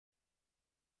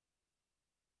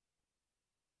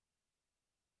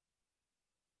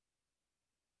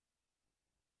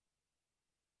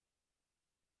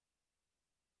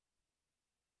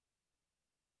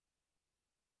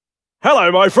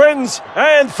Hello, my friends,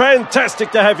 and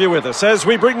fantastic to have you with us as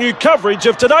we bring you coverage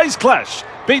of today's clash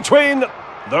between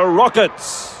the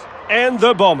Rockets and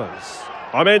the Bombers.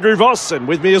 I'm Andrew Voss, and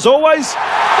with me as always,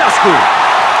 Dusty.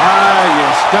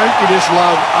 Yes, don't you just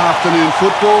love afternoon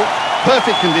football?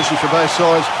 Perfect conditions for both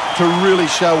sides to really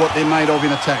show what they're made of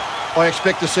in attack. I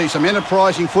expect to see some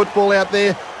enterprising football out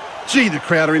there. Gee, the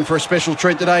crowd are in for a special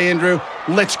treat today, Andrew.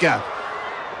 Let's go.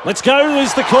 Let's go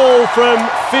is the call from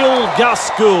Phil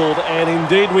Gus Gould, and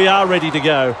indeed we are ready to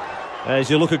go. As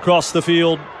you look across the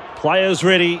field, players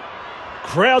ready,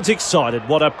 crowds excited.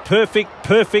 What a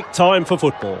perfect time for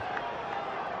football.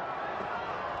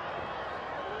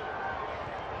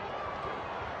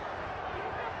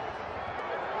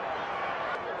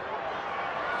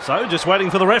 So, just waiting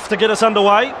for the ref to get us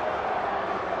underway.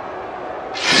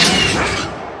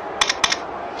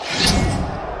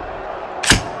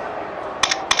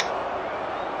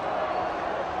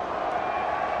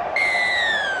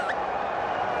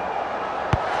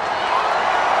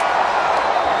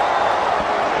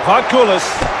 Varkulis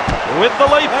with the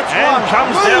leap and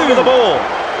comes down with the ball.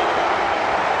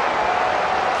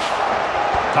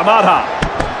 Tamata.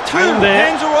 Two there.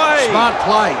 hands away. Smart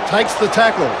play. Takes the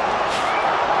tackle.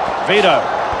 Vito.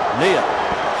 Nia.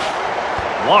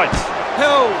 White.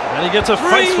 Held. And he gets a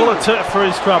face full of turf for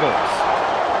his troubles.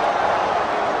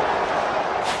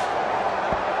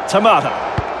 Tamata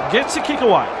gets a kick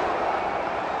away.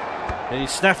 He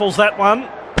snaffles that one.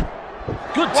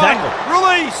 Good tackle.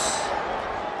 Release.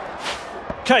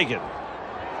 Kagan.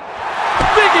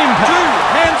 Big impact. Two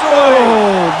hands away.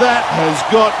 Oh, that has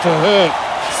got to hurt.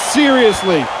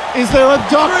 Seriously. Is there a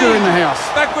doctor in the house?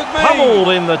 Back with me. Pummeled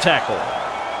in the tackle.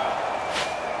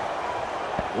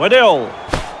 Waddell.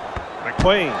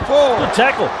 McQueen. Four. Good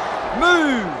tackle.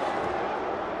 Move.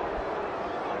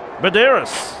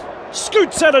 Buderus.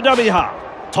 Scoots out a dummy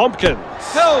half. Tomkins.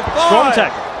 Held. Strong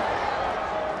tackle.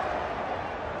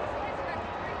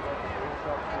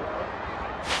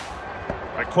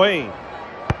 McQueen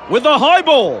with the high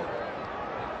ball.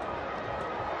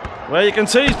 Well, you can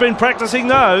see he's been practicing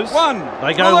those.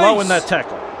 They go low in that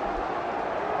tackle.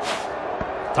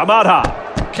 Tamata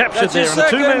captured there in a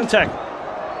two-man tackle.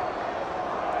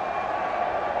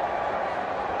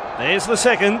 There's the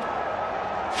second.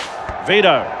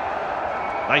 Vito.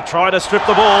 They try to strip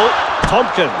the ball.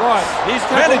 Tomkins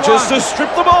manages to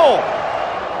strip the ball.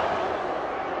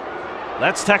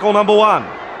 That's tackle number one.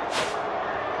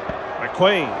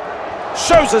 McQueen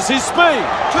shows us his speed.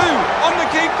 Two on the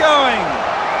keep going.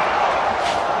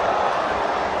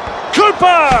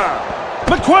 Cooper!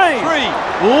 McQueen! Three.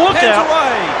 Look hands out.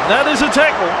 away. That is a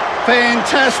tackle.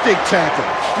 Fantastic tackle.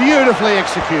 Beautifully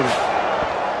executed.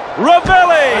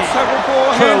 Rovelli! That's tackle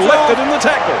four. Hands Collected off. in the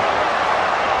tackle.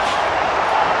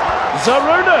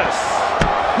 Zarunas.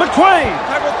 McQueen!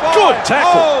 Tackle five. Good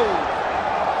tackle. Oh.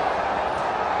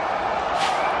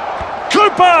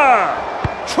 Cooper!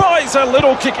 Tries a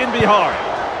little kick in behind.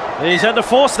 He's had to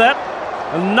force that.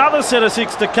 Another set of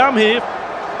six to come here.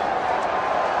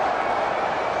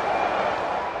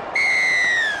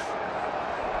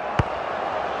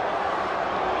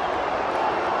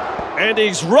 And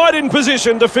he's right in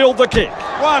position to field the kick.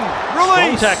 One.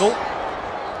 Release. Strong tackle.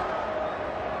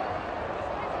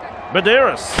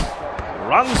 Buderus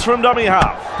runs from dummy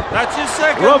half. That's his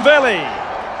second. Rovelli.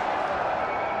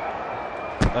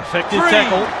 Effective Three.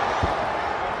 tackle.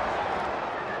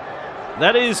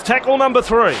 That is tackle number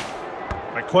three.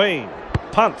 McQueen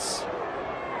punts.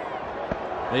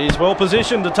 He's well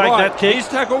positioned to take that kick. He's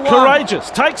tackle one. Courageous.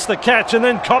 Takes the catch and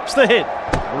then cops the hit.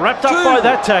 Wrapped up by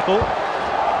that tackle.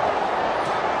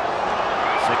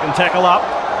 Second tackle up.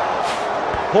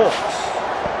 Hawks.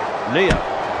 Nia.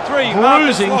 Three.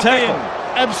 Bruising tackle.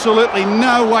 Absolutely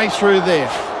no way through there.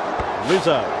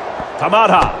 Rizzo.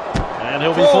 Tamata. And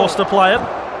he'll be Four. forced to play it.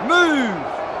 Move.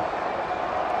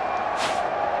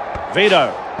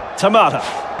 Vito. Tamata.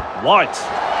 White.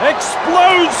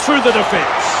 Explodes through the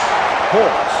defence.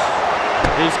 Hawks.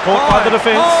 He's caught by the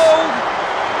defence. Hold.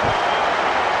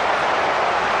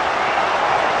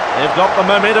 They've got the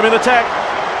momentum in attack.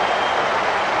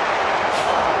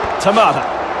 Tamata.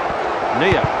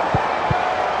 Nia.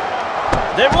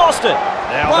 They've lost it.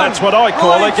 Now that's what I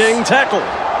call a gang tackle.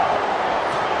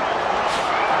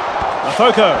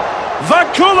 Lafoko.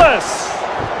 Varkulis.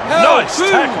 Nice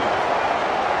tackle.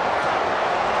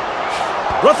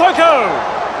 Lafoko.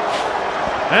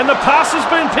 And the pass has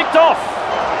been picked off.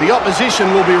 The opposition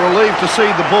will be relieved to see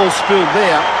the ball spilled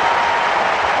there.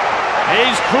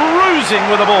 He's cruising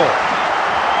with the ball.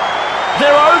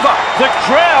 They're over. The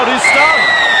crowd is stunned.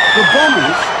 The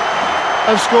Bombers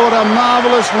have scored a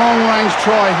marvellous long-range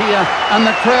try here, and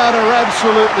the crowd are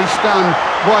absolutely stunned.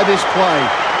 by this play.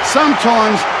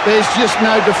 Sometimes there's just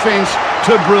no defence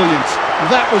to brilliance.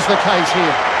 That was the case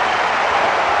here.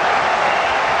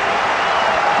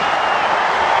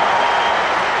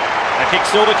 A kick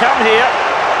still to come here.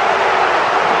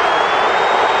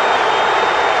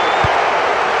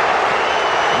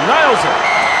 Nails it.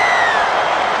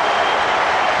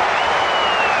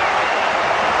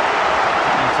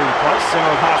 Into place,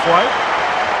 centre of halfway.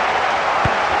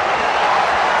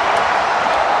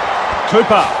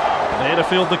 Cooper, there to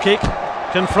field the kick.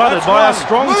 Confronted by a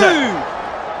strong tackle.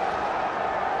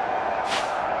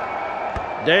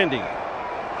 Dandy.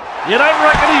 You don't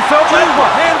reckon he felt that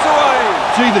one? Hands away.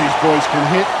 Gee, these boys can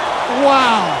hit.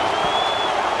 Wow.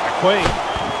 McQueen.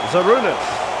 Zarunas.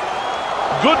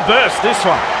 Good burst this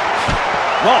one.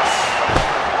 Ross.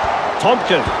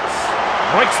 Tomkins.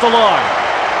 Breaks the line.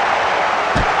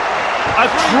 A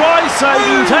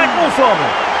try-saving tackle from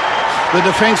him. The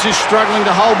defence is struggling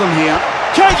to hold them here.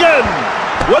 Kagan!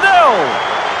 Waddell!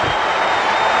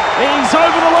 He's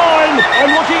over the line and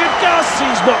looking at Gus.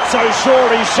 He's not so sure.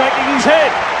 He's shaking his head.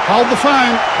 Hold the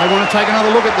phone. They want to take another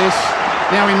look at this.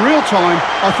 Now, in real time,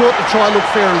 I thought the try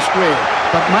looked fair and square,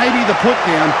 but maybe the put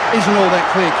down isn't all that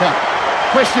clear-cut.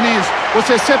 Question is, was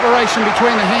there separation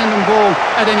between the hand and ball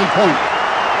at any point?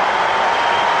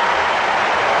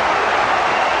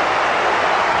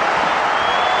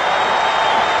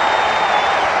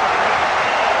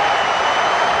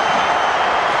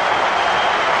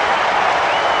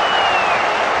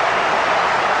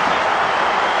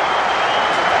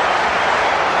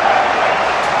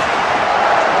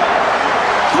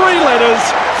 Letters,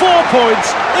 4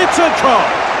 points, it's a try.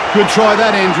 Good try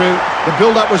that, Andrew. The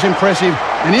build-up was impressive,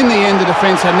 and in the end the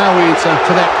defence had no answer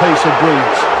to that piece of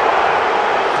brilliance.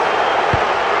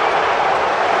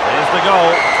 There's the goal.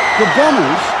 The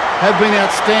Bombers have been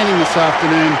outstanding this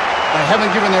afternoon. They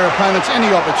haven't given their opponents any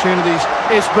opportunities.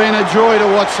 It's been a joy to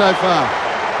watch so far.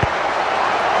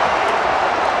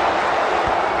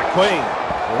 McQueen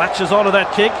latches onto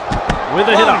that kick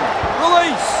with a hit-up.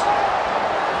 Release.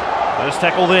 First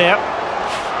tackle there.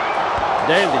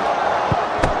 Dandy.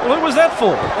 Well, who was that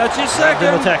for? That's his Grabbed in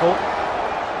second. the tackle.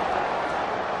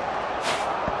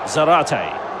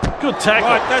 Zarate. Good tackle.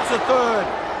 Right, that's the third.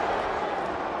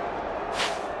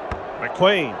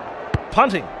 McQueen.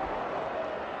 Punting.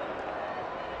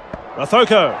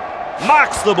 Rathoko.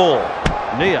 Marks the ball.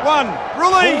 Nia. One.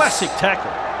 Release. Classic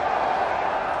tackle.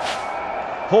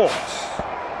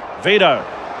 Hawks. Vito.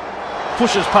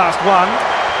 Pushes past one.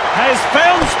 Has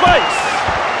found space.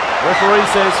 Referee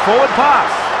says forward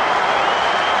pass.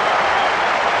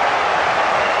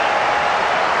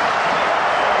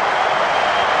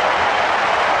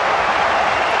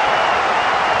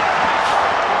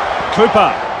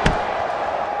 Cooper.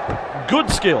 Good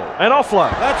skill and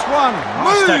offload. That's one.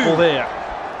 Nice Move. tackle there.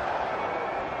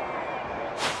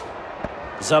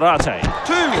 Zarate.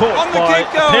 Two. Caught On the by kick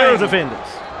a pair going. of defenders.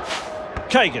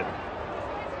 Kagan.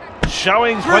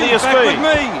 Showing Three. plenty of Back speed.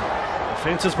 with me.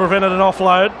 Defence has prevented an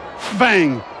offload.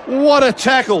 Bang! What a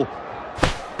tackle!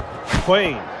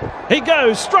 Queen. He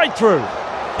goes straight through.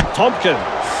 Tomkins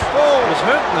Four. was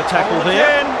hurt in the tackle Ball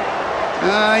there.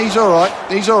 again. He's all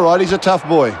right. He's all right. He's a tough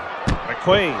boy.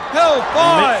 McQueen. Hell, Met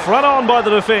five. front on by the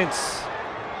defence.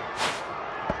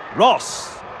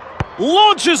 Ross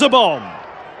launches a bomb.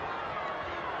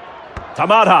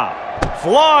 Tamata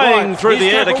flying Right, through he's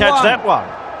the air to tackle catch one. that one.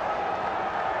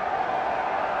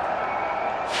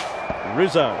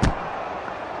 Rizzo.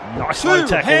 Nice low Two.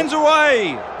 tackle. Hands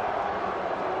away.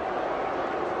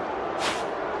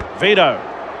 Vito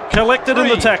collected in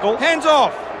the Three. tackle. Hands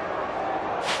off.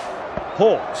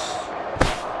 Hawks.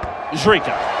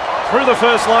 Zrika through the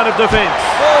first line of defence.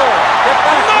 Four. Get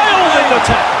back. Nailed in the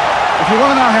tackle. If you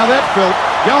want to know how that felt,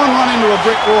 go and run into a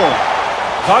brick wall.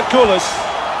 Varkulis.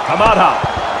 Tamata.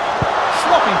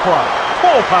 Sloppy play.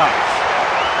 Poor pass.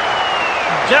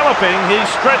 Galloping, he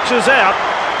stretches out.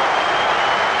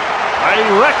 They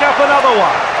rack up another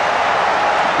one.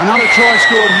 Another try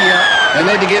scored here. They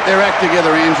need to get their act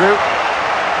together, Andrew.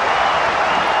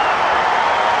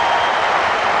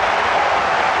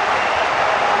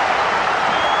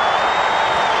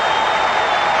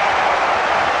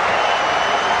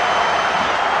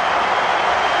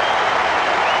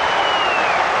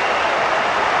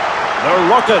 The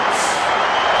Rockets.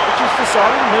 Which is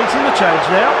deciding needs him to change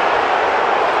now.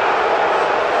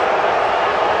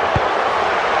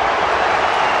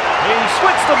 He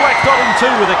splits the black dot in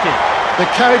two with a kick. The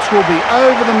coach will be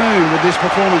over the moon with this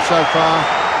performance so far.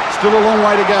 Still a long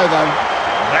way to go, though.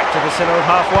 Back to the centre of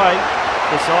halfway.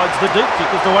 Decides the deep kick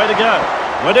is the way to go.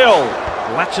 Waddell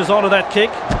latches onto that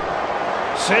kick.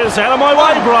 Says, out of my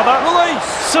way, brother. Release.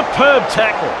 Superb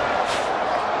tackle.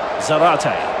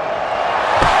 Zarate.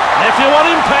 If you want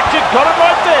impact, you've got it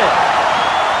right there.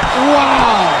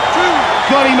 Wow!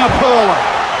 Got him a pearler.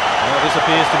 Well, this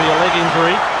appears to be a leg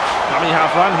injury. Dummy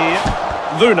half run here.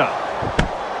 Luna.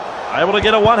 Able to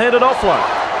get a one-handed offload.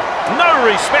 No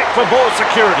respect for ball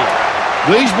security.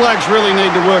 These blokes really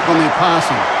need to work on their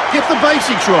passing. Get the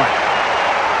basics right.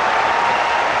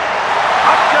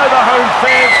 Up go the home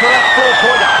fans for that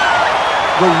four-pointer.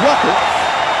 The Rockets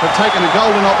have taken a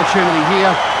golden opportunity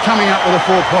here, coming up with a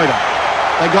four-pointer.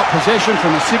 They got possession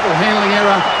from a simple handling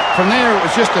error. From there, it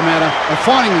was just a matter of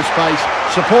finding the space,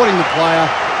 supporting the player.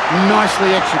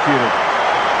 Nicely executed.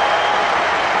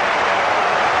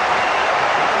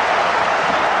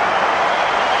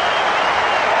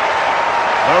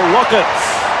 The Rockets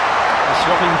are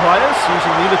swapping players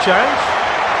using the interchange.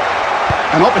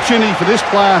 An opportunity for this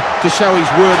player to show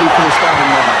he's worthy for the starting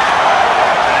line.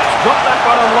 Got that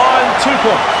one on line, 2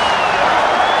 points.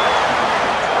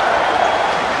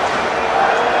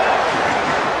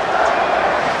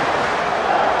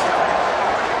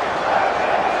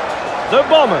 The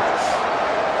Bombers.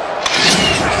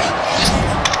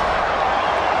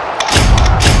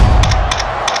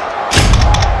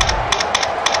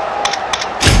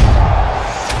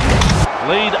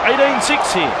 Lead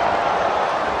 18-6 here.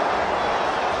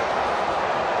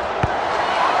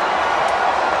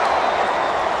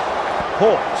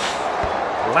 Hawks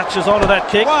latches onto that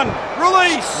kick.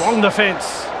 Release. Strong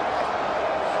defence.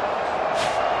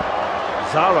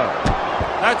 Zara.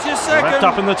 That's your second. Wrapped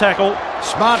up in the tackle.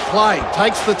 Smart play.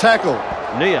 Takes the tackle.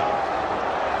 Nia.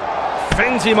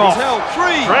 Fends him off. He's held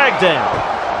 3. Drag down.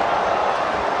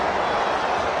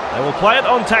 They will play it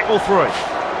on tackle 3.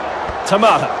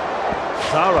 Tamata.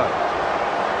 Zara.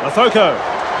 Mathoko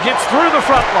gets through the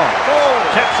front line. 4.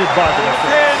 Captured by the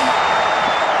defence.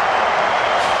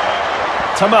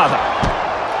 10. Tamata.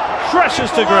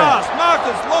 Crashes to ground.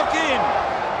 Marcus, lock in.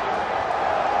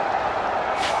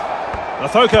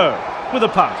 Mathoko with a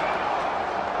punt.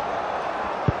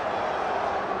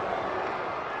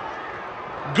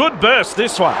 Good burst,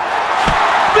 this one.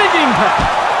 Big impact.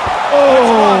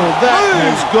 Oh, that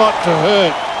has got to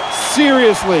hurt.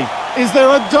 Seriously, is there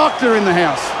a doctor in the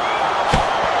house?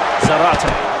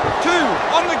 Zarate. 2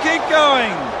 on the keep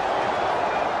going.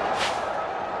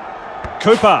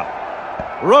 Cooper.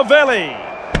 Rovelli.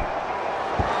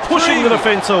 Pushing 3. the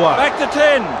defence away. Back to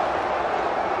 10.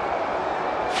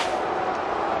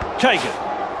 Kagan.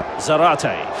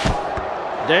 Zarate.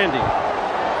 Dandy.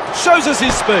 Shows us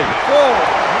his speed. 4.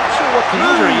 Not sure what the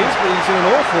injury is, but he's in an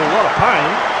awful lot of pain.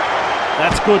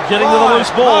 That's good, getting to the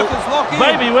loose ball. Marcus, lock in.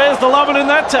 Maybe where's the loving in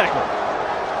that tackle?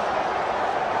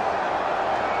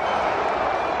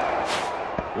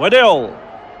 Waddell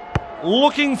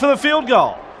looking for the field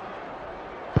goal.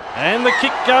 And the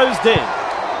kick goes dead.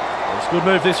 It's a good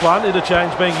move, this one.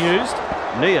 Interchange being used.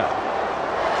 Nia.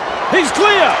 He's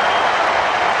clear.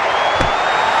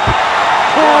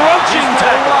 Crunching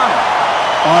tackle.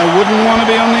 I wouldn't want to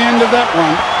be on the end of that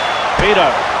one. Vito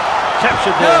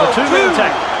captured there, the two-man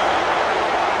tackle.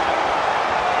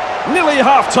 Nearly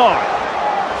half-time.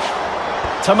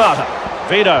 Tamata.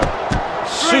 Vito.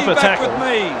 Super tackle. With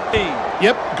me.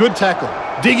 Yep, good tackle.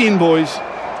 Dig in, boys.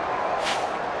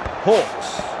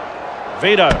 Hawks.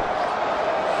 Vito.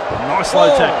 Nice low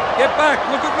tackle. Get back,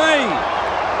 look at me.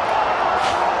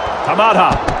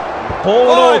 Tamata.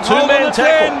 Ball and all, two-man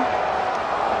tackle. 10.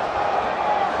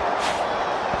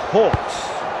 Hawks.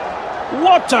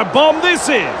 What a bomb this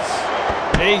is.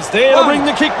 He's there to bring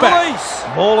the kick back. Release.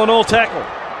 Ball and all tackle.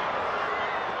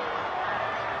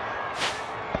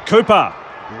 Cooper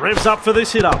revs up for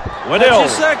this hit-up. Waddell.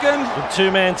 That's your second. Good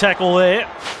two-man tackle there.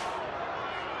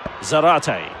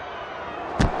 Zarate.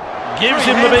 Gives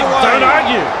him the big away. don't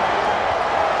argue.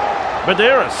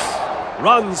 Buderus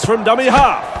runs from dummy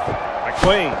half.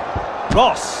 McQueen.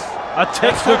 Ross. A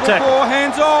textbook tackle. 4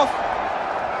 hands off.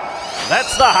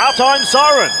 That's the halftime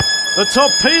siren. The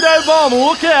torpedo bomb,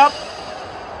 look out.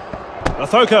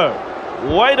 Mathoko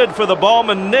waited for the bomb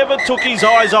and never took his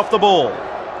eyes off the ball.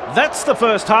 That's the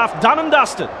first half done and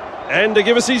dusted. And to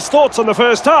give us his thoughts on the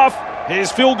first half,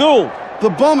 here's Phil Gould. The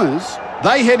Bombers,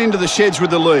 they head into the sheds with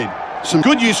the lead. Some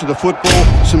good use of the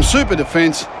football, some super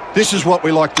defence. This is what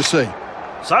we like to see.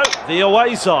 So, the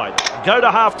away side go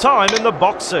to half-time in the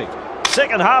box seat.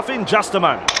 Second half in just a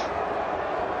moment.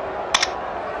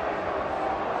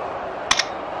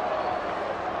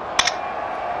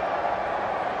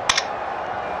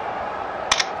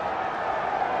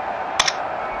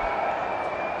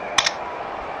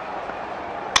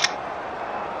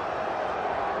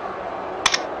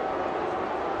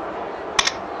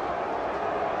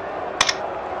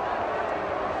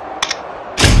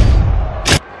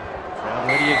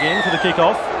 Ready again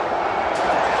kick-off.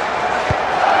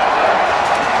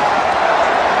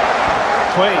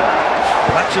 McQueen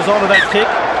latches onto that kick.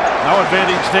 No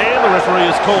advantage there. The referee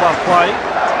has called up play.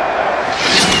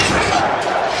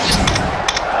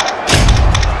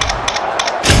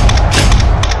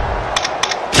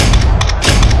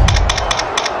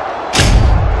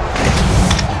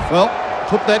 Well,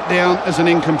 put that down as an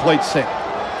incomplete set.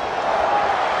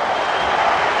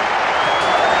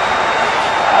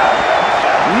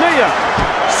 Nia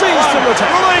sees from the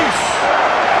tackle. Release.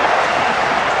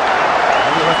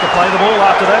 And you'll have to play the ball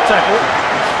after that tackle.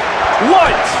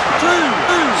 White.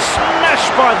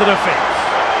 Smashed by the defence.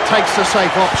 Takes the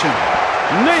safe option.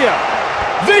 Nia.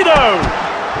 Vito.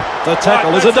 The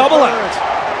tackle is a double act.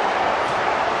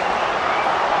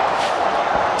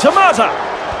 Tamata.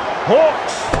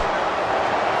 Hawks.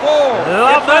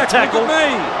 Love that tackle.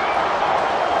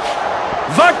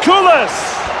 Varkulis.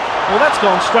 Well, that's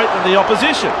gone straight to the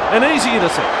opposition. An easy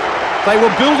intercept. They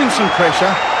were building some pressure,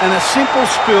 and a simple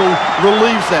spill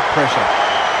relieves that pressure.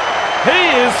 He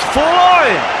is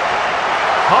flying.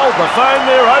 Hold the phone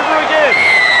there over again.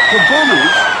 The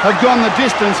Bombers have gone the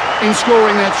distance in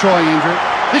scoring that try, Andrew.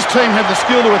 This team have the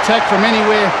skill to attack from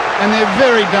anywhere, and they're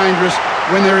very dangerous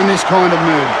when they're in this kind of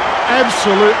mood.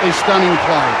 Absolutely stunning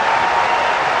play.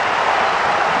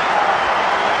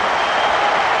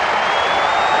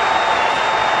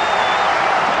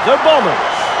 The Bombers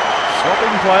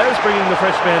swapping players, bringing the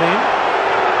fresh man in.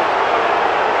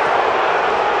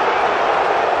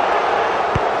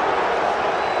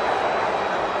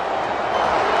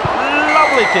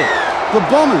 Lovely kick. The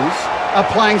Bombers are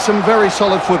playing some very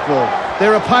solid football.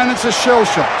 Their opponents are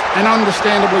shell-shocked, and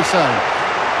understandably so.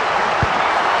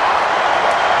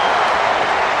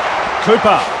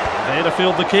 Cooper there to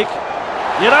field the kick.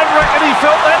 You don't reckon he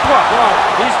felt that one?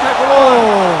 Right, he's tackled.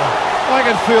 Oh, I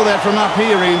can feel that from up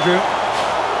here, Andrew.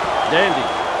 Dandy.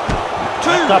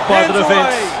 Backed up by the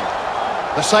defence.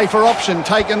 The safer option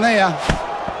taken there.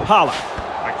 Hala.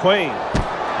 McQueen.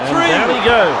 And 3. down he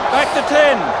goes. Back to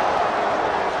 10.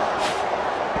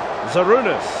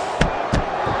 Zarunas.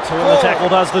 2 in the tackle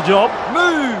does the job.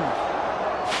 Move.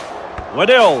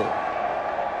 Waddell.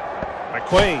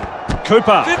 McQueen.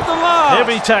 Cooper. Fit the last.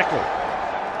 Heavy tackle.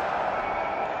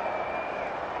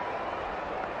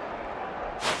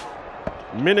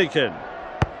 Minikin.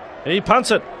 He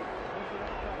punts it.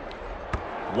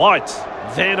 White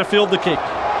there to field the kick.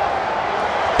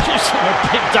 Gives him a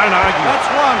big don't argue. That's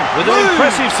one. With an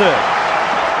impressive serve.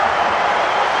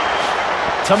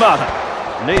 Tamata.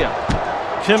 Nia.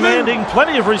 Commanding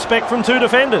plenty of respect from 2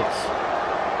 defenders.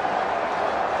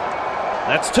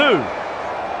 That's 2.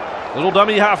 Little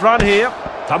dummy half run here.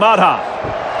 Tamata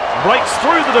breaks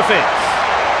through the defence.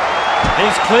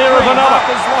 He's clear of another.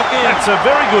 That's a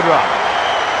very good run.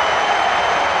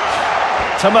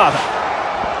 Tamata.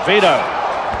 Vito.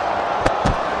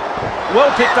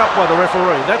 Well picked up by the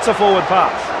referee. That's a forward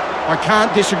pass. I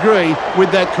can't disagree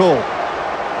with that call.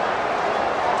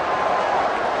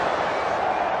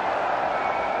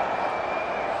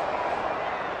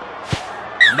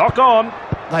 Knock on.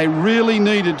 They really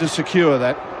needed to secure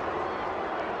that.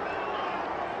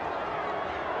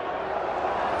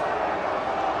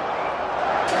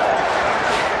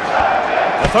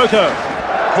 The photo.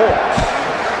 Hawks.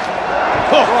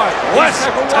 Oh, Right, let's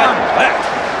tackle tackle one. that.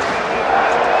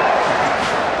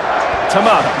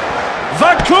 Tamata.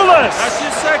 Varkulis. That's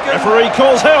your second. Referee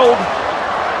calls held.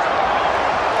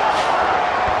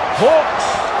 Hawks.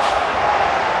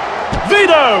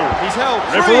 Vito. He's held.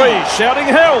 3. Referee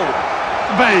shouting held.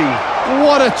 Bang!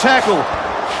 What a tackle!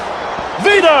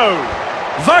 Vito.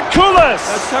 Varkulis.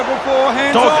 That's tackle 4.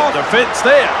 Hands Dogged off. defence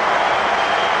there.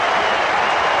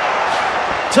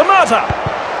 Tamata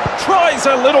tries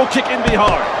a little kick in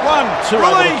behind. 1. 2 able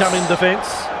Release. to come in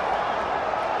defence.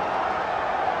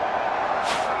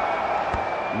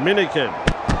 Minikin.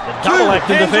 The double act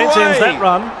in hands defence ends away. that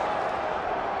run.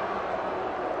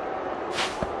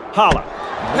 Hala.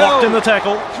 Locked in the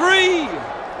tackle. 3.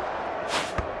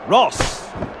 Ross.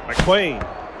 McQueen.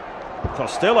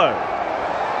 Costello.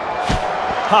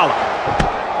 Hala.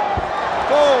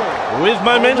 4. With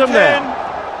momentum Over 10. now.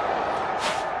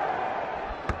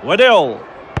 Waddell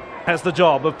has the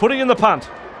job of putting in the punt.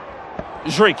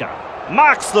 Zrika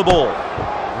marks the ball.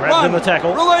 Grabbed 1. in the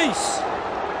tackle. Release.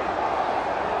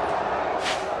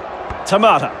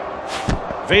 Tamata.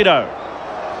 Vito.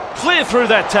 Clear through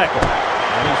that tackle.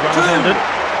 And he's right-handed.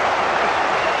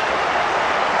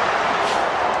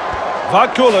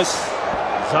 Varkulis.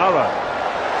 Zaro.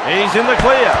 He's in the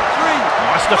clear. 3.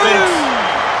 Nice defence.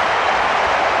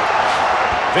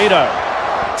 Vito.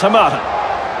 Tamata.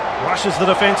 Rushes the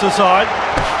defence aside.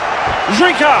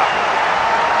 Zrika.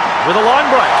 with a line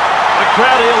break. The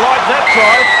crowd here like that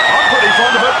try. I'm pretty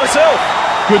fond of it myself.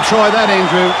 Good try that,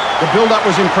 Andrew. The build-up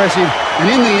was impressive, and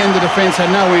in the end the defence had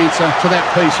no answer to that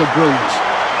piece of brilliance.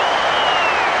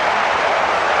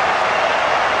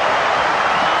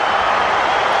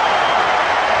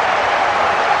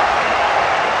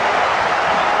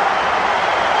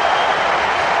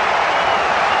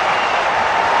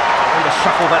 And to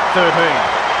shuffle that 13.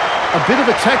 A bit of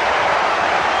attack.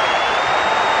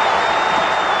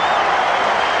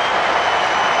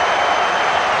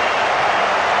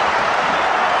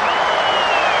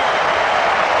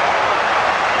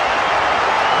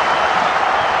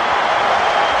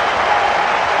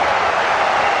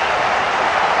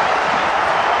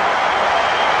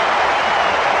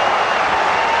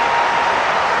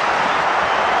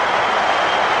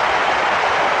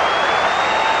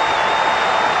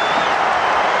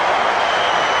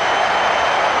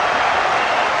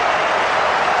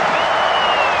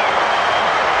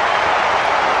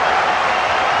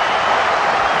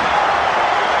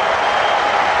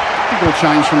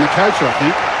 Change from the coach, I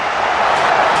think.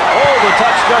 All the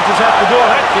touch judges have to do on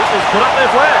that kick is put up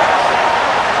their flags.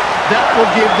 That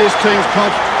will give this team's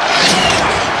confidence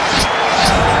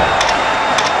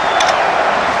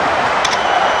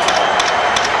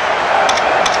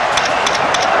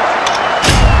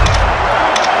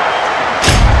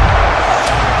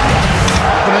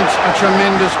a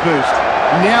tremendous boost.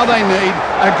 Now they need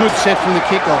a good set from the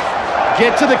kick-off.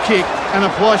 Get to the kick and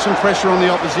apply some pressure on the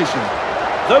opposition.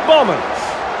 The Bombers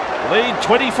lead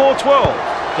 24-12.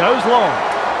 Goes long.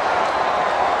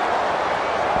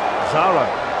 Zaro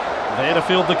there to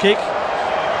field the kick.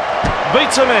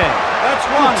 Beats a man. That's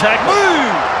one. Good tackle.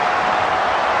 Move.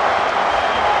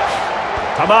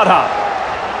 Tamata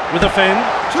with a fend.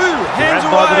 Two. Hands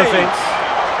Grabbed by the away. defence.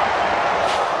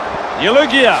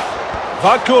 Nickolas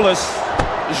Varkulis.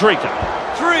 Zrika.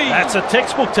 Three. That's a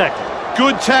textbook tackle.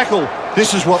 Good tackle.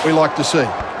 This is what we like to see.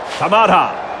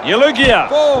 Tamata. Nickolas.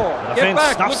 Four. The Get defence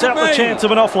back. snuffs Look out at the me. chance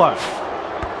of an offload.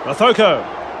 Mathoko.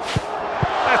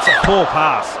 That's a poor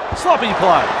pass. Sloppy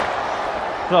play.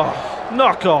 Oh,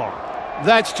 knock on.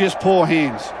 That's just poor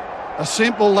hands. A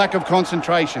simple lack of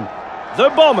concentration. The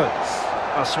Bombers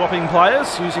are swapping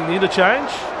players using the interchange.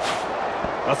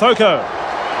 Mathoko.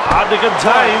 Hard to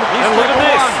contain. He's And look at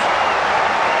taken this.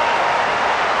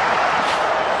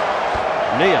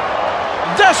 Nia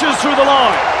dashes through the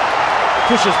line.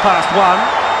 Pushes past one.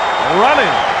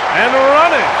 Running and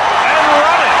running and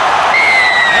running.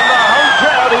 And the home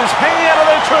crowd is hanging out of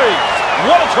their trees.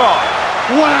 What a try.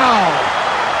 Wow!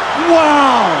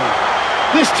 Wow!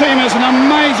 This team has an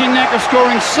amazing knack of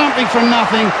scoring something from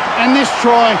nothing, and this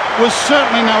try was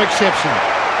certainly no exception.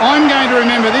 I'm going to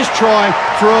remember this try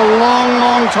for a long,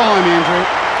 long time, Andrew.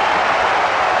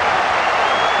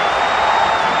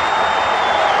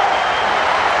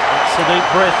 That's a deep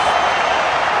breath.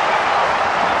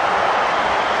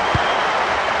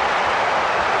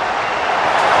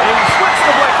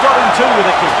 Two with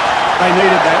a kick. They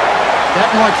needed that. That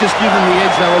might just give them the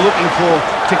edge they were looking for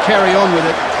to carry on with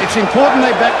it. It's important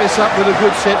they back this up with a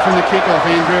good set from the kickoff,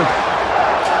 Andrew.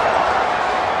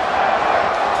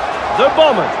 The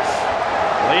Bombers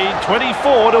lead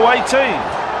 24-18.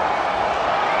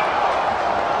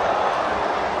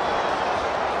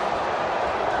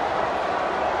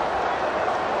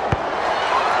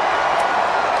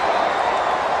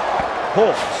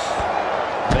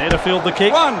 Hawks there to field the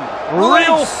kick. One.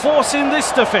 Real force in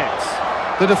this defence.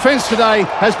 The defence today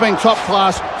has been top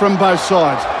class from both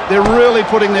sides. They're really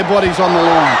putting their bodies on the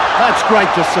line. That's great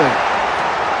to see.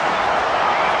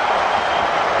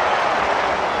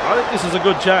 I think this is a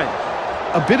good change.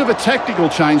 A bit of a tactical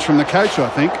change from the coach, I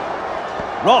think.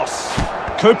 Ross.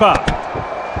 Cooper.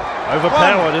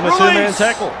 Overpowered in a two-man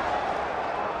tackle.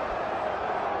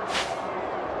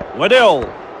 Waddell.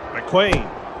 McQueen.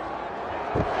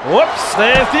 Whoops,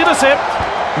 there's the intercept.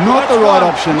 Not the right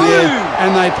option there, Move.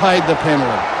 and they paid the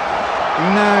penalty.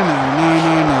 No.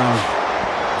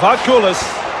 Varkulis.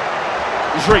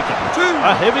 Zrika. Two.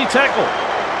 A heavy tackle.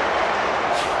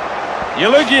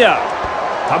 Nickolas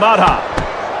Tamata.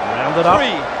 Rounded up.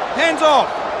 Three. Hands off.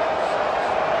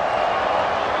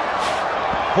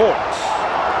 Hawks.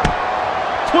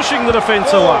 Pushing the defence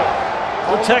Four. away.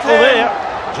 Good Hold tackle 10. there.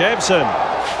 Jabson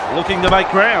looking to make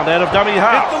ground out of dummy Hit the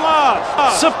half.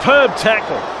 mark. Superb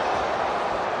tackle.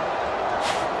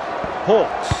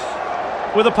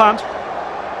 Hawks with a punt.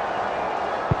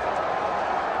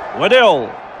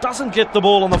 Waddell doesn't get the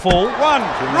ball on the fall. One.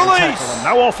 Release.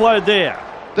 No offload there.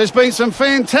 There's been some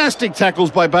fantastic tackles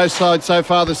by both sides so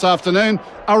far this afternoon.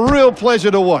 A real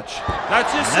pleasure to watch.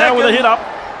 That's his Now second. with a hit up.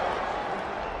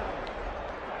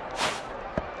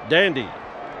 Dandy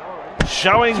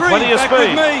Showing Three, plenty of back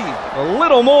speed. with me. A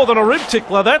little more than a rib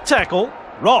tickler, that tackle.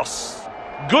 Ross.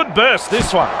 Good burst,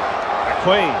 this one.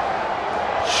 McQueen.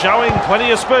 Showing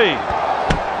plenty of speed.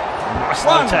 Nice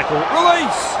low tackle.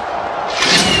 Release.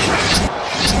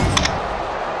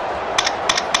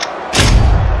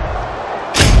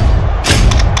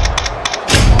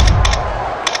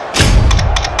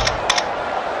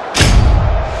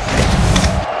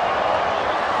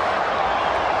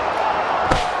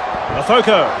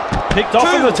 Foko picked off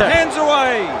in the tackle. Hands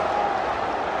away.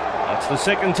 That's the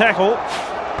second tackle.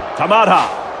 Tamata.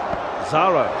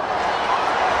 Zaro.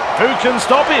 Who can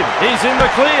stop him? He's in the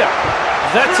clear.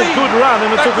 That's a good run,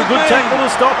 and it took a good tackle to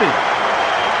stop him.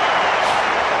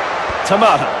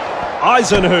 Tamata.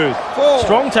 Esinehuth.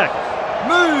 Strong tackle.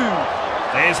 Move.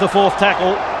 There's the fourth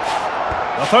tackle.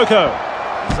 Foko.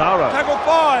 Zaro. Tackle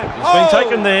 5. He's been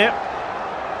taken there.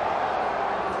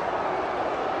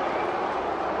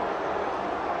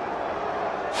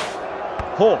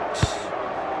 Hawks.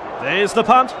 There's the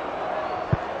punt.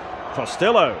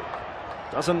 Costello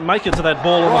doesn't make it to that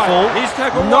ball on the fall. He's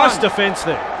tackled nice one. defence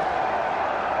there.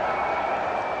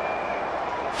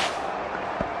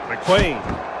 McQueen.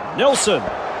 Nelson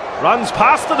runs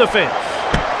past the defence.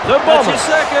 The That's Bombers his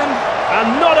second. are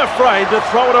not afraid to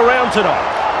throw it around tonight.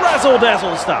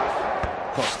 Razzle-dazzle stuff.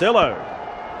 Costello.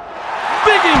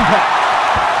 Big impact.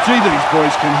 Gee, these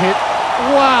boys can hit.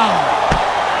 Wow.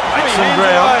 Makes some Hands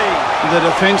ground. away. The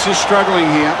defence is struggling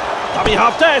here. Dummy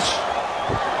half dash.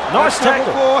 Nice That's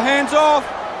tackle. 4. Hands off.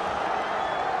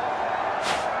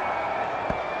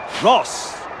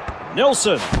 Ross.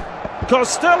 Nelson.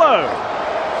 Costello.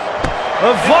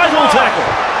 A vital tackle.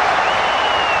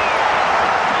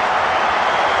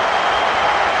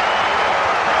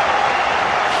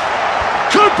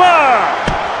 Cooper!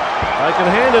 They can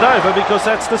hand it over because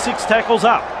that's the 6 tackles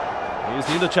up. Here's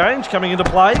the interchange coming into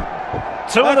play.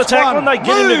 2 in the tackle and they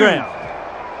get in the ground.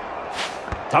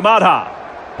 Tamata.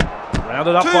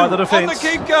 Rounded up 2. by the On the defence.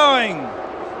 keep going.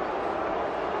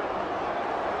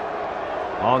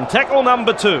 On tackle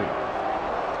number 2.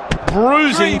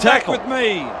 Bruising 3 tackle. back with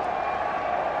me.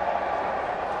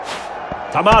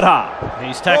 Tamata.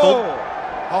 He's tackled. 4.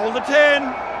 Hold the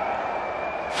 10.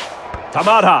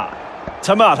 Tamata.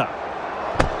 Tamata.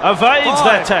 Evades 5.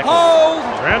 that tackle. Hold.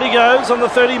 Round he goes on the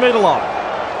 30-metre line.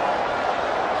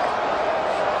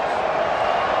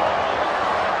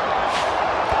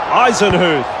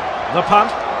 Esinehuth. The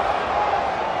punt.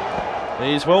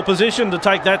 He's well positioned to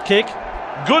take that kick.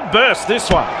 Good burst, this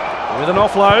one. With an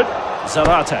offload.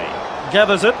 Zarate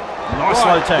gathers it. Nice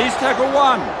low tackle. He's tackle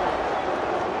 1.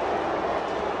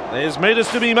 There's metres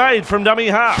to be made from dummy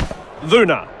half.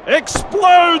 Vuna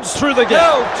explodes through the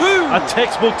gap. 2. A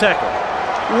textbook tackle.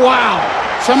 Wow.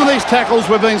 Some of these tackles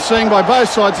we've been seeing by both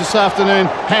sides this afternoon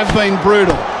have been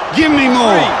brutal. Give me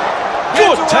more. 3.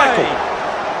 Good Hands tackle. away.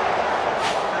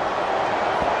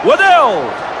 Waddell.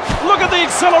 Look at the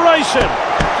acceleration.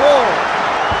 4.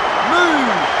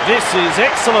 Move. This is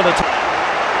excellent attack.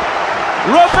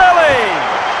 Rovelli.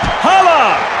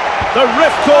 Hala. The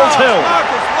ref calls held.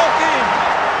 Marcus, lock in.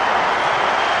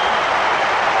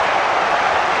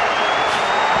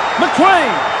 McQueen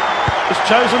has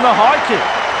chosen the high kick.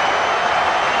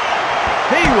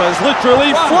 He was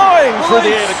literally flying through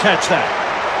the air to catch that.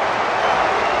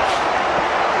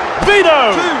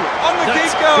 Vito. 2. On the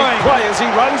That's keep going. big play as he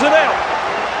runs it out.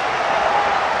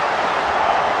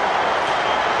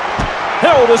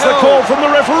 Held is the call from the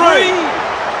referee.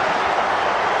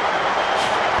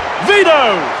 3. Vito.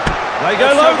 They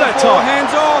go low that 4. time.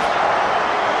 Hands off.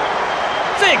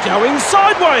 They're going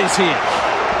sideways here.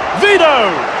 Vito.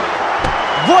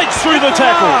 Breaks through the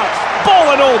tackle.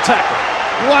 Ball and all tackle.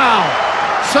 Wow.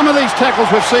 Some of these tackles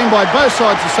we've seen by both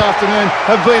sides this afternoon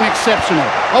have been exceptional.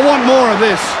 I want more of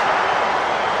this.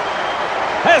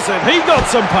 Hasn't he got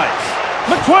some pace?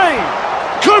 McQueen.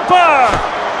 Cooper.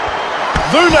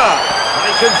 Vuna.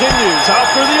 He continues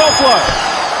after the offload.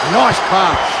 Nice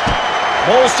pass.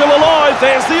 Ball still alive.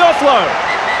 There's the offload.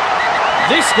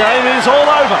 This game is all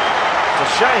over. It's a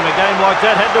shame a game like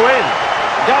that had to end.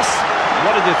 Gus,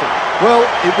 what did you think? Well,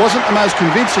 it wasn't the most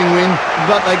convincing win,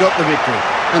 but they got the victory.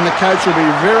 And the coach will be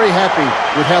very happy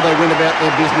with how they went about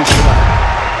their business today.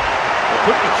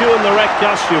 Put your cue in the rack,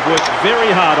 Gus. You've worked very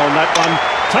hard on that one.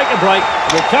 Take a break.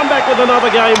 We'll come back with another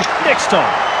game next time.